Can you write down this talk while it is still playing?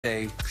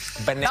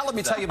Now let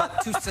me tell you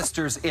about two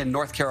sisters in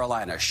North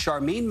Carolina.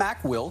 Charmaine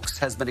Mack Wilkes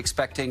has been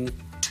expecting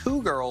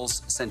two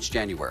girls since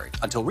January.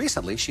 Until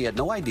recently, she had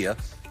no idea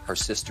her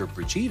sister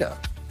Brigida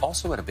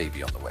also had a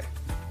baby on the way.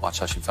 Watch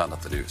how she found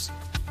out the news.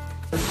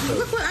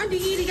 Look what Auntie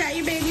Edie got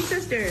your baby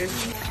sisters.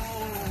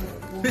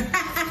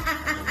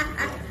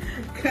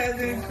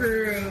 Cousin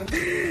Crew.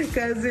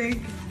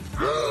 Cousin.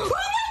 Oh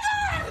my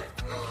God!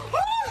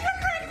 Oh, you're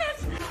pregnant!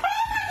 Oh my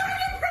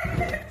God, you're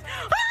pregnant!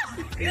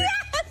 Oh, yes!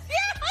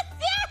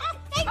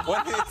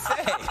 What did it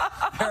say?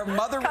 Her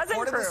mother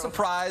reported the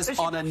surprise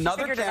on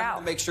another camera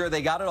to make sure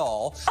they got it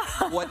all.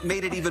 What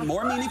made it even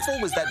more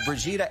meaningful was that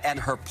Brigida and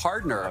her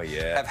partner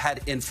have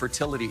had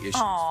infertility issues for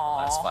the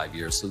last 5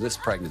 years. So this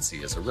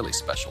pregnancy is a really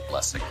special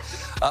blessing.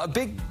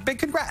 Big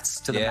congrats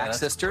to the Mack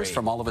sisters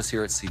from all of us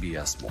here at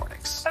CBS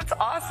Mornings. That's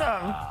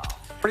awesome.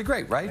 Pretty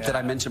great, right? Yeah. Did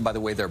I mention, by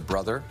the way, their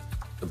brother?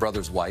 The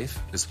brother's wife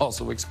is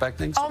also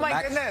expecting. So oh,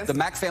 my goodness. The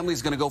Mack family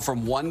is going to go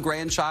from one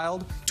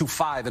grandchild to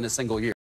 5 in a single year.